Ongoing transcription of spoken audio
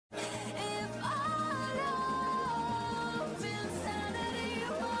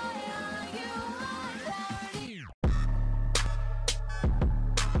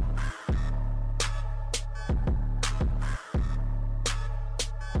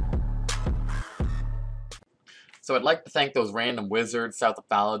So I'd like to thank those random wizards south of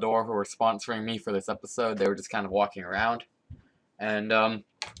Falador who were sponsoring me for this episode. They were just kind of walking around. And,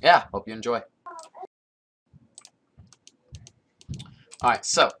 yeah, hope you enjoy. Alright,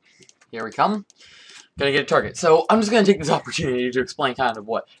 so, here we come. Gonna get a target. So, I'm just gonna take this opportunity to explain kind of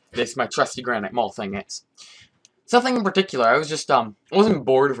what this, my trusty Granite Maul thing is. It's nothing in particular. I was just, I wasn't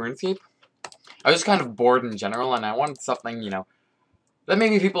bored of RuneScape. I was just kind of bored in general, and I wanted something, you know, that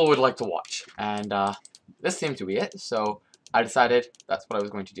maybe people would like to watch. And, this seemed to be it, so I decided that's what I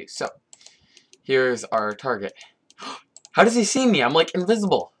was going to do. So, here's our target. How does he see me? I'm, like,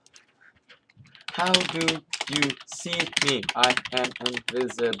 invisible. How do you see me? I am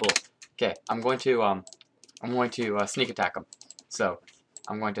invisible. Okay, I'm going to sneak attack him. So,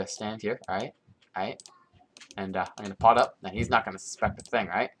 I'm going to stand here, alright? Alright? And, I'm going to pot up. Now, he's not going to suspect a thing,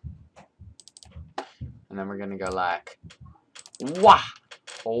 right? And then we're going to go like, wah!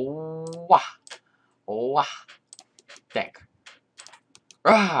 Oh, wah! Oh, wah! Think.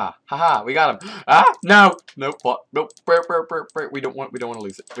 Ah! Haha! We got him! Ah! No! Nope! What? Nope! We don't want to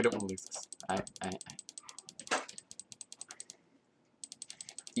lose it. We don't want to lose this. Alright.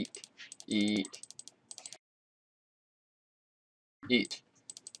 Eat. Eat. Eat.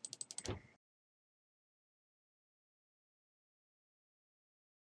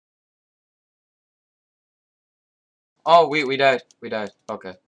 Oh, we died. We died.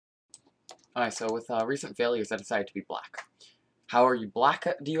 Okay. Alright, so with recent failures, I decided to be black. How are you black,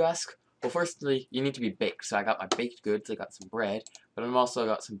 do you ask? Well, firstly, you need to be baked. So I got my baked goods, I got some bread, but I've also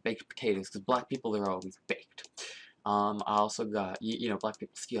got some baked potatoes, because black people are always baked. I also got, you know, black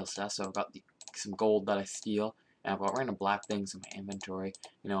people steal stuff, so I've got some gold that I steal, and I've got random black things in my inventory.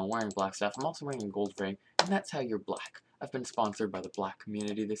 You know, I'm wearing black stuff. I'm also wearing a gold ring, and that's how you're black. I've been sponsored by the black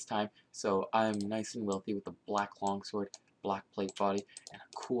community this time, so I'm nice and wealthy with a black longsword, black plate body, and a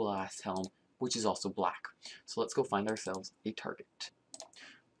cool-ass helm, which is also black. So let's go find ourselves a target.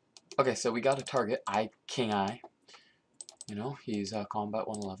 Okay, so we got a target, King Eye. You know, he's combat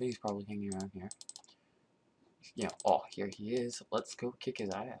 111, he's probably hanging around here. You know, oh, here he is. Let's go kick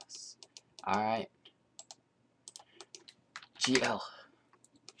his ass. Alright. GL.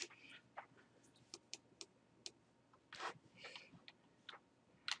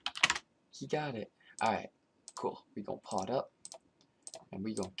 He got it. Alright, cool. We gonna pot up, and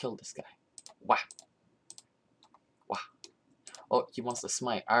we gonna kill this guy. Wah. Wah. Oh, he wants to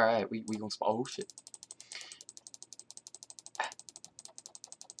smite. Alright, we gonna smite. Oh, shit.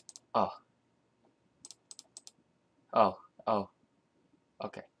 Oh. Oh.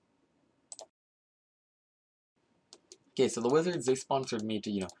 Okay. Okay, so the wizards, they sponsored me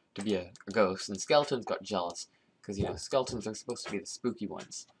to, you know, to be a ghost, and skeletons got jealous. Because, you know, skeletons are supposed to be the spooky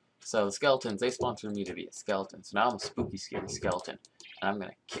ones. So the skeletons, they sponsored me to be a skeleton. So now I'm a spooky, scary skeleton. And I'm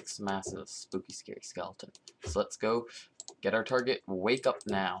gonna kick some ass as a spooky, scary skeleton. So let's go get our target. Wake up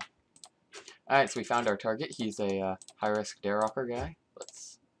now. Alright, so we found our target. He's a high-risk dare rocker guy.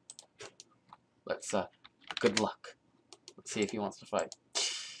 Let's good luck. Let's see if he wants to fight.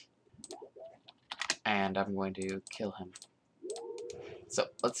 And I'm going to kill him. So,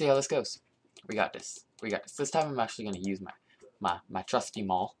 let's see how this goes. We got this. We got this. This time I'm actually going to use my trusty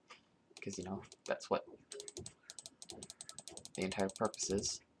Maul. Because, you know, that's what the entire purpose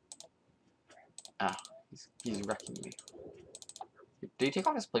is. Ah, he's wrecking me. Did he take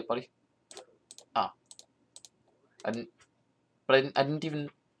off his plate, buddy? Oh. I didn't even...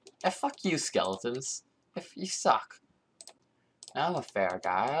 fuck you, skeletons. You suck. I'm a fair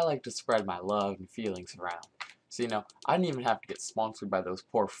guy. I like to spread my love and feelings around. So, you know, I didn't even have to get sponsored by those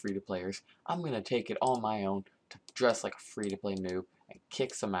poor free-to-players. I'm gonna take it on my own to dress like a free-to-play noob and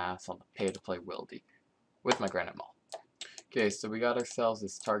kick some ass on the pay-to-play wildy with my Granite Maul. Okay, so we got ourselves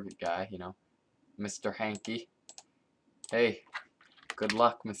this target guy, you know, Mr. Hanky. Hey, good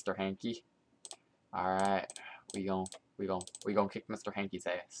luck, Mr. Hanky. Alright, we gon' kick Mr. Hanky's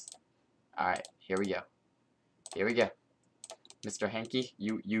ass. Alright, here we go. Here we go. Mr. Hanky,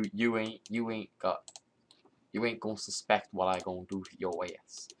 you ain't gonna suspect what I gonna do to your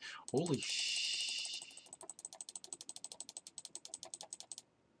ass. Holy sh!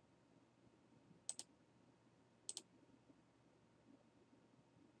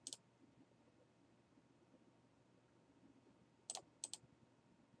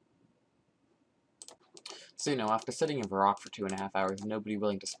 So, you know, after sitting in Varrock for 2.5 hours, nobody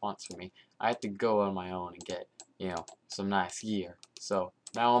willing to sponsor me, I had to go on my own and get, you know, some nice gear. So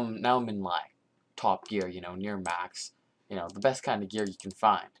now I'm in like top gear, you know, near max, you know, the best kind of gear you can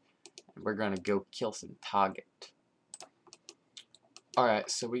find. And we're gonna go kill some target.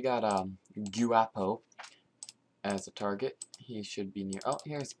 Alright, so we got Guapo as a target. He should be near. Oh,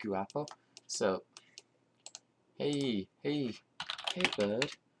 here's Guapo. So Hey, hey, hey, bud.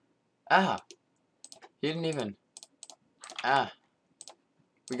 Ah! He didn't even... Ah!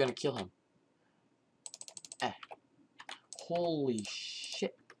 We're gonna kill him. Ah. Holy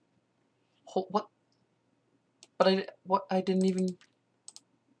shit. What? But I didn't even...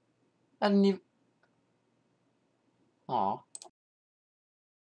 Aw.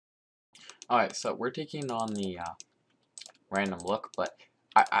 Alright, so we're taking on the, random look, but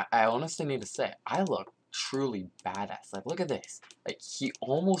I honestly need to say, I look truly badass. Like, look at this. Like, he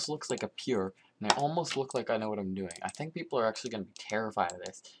almost looks like a pure, and I almost look like I know what I'm doing. I think people are actually gonna be terrified of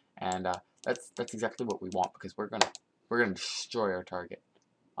this, and, that's exactly what we want, because we're gonna destroy our target.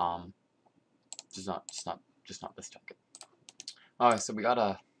 Just not this target. Alright, so we got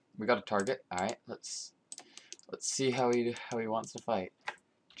a target. Alright, let's see how he wants to fight.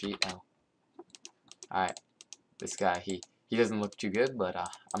 GL. Alright, this guy, he doesn't look too good, but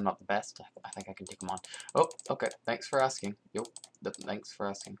I'm not the best. I think I can take him on. Oh, okay, thanks for asking. Yo, thanks for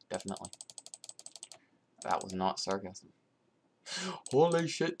asking, definitely. That was not sarcasm. Holy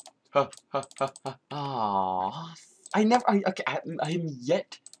shit. Ha ha ha ha. Aww. I'm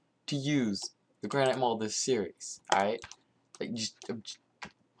yet to use the Granite Maul this series, alright? Like,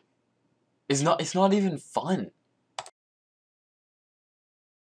 it's not even fun.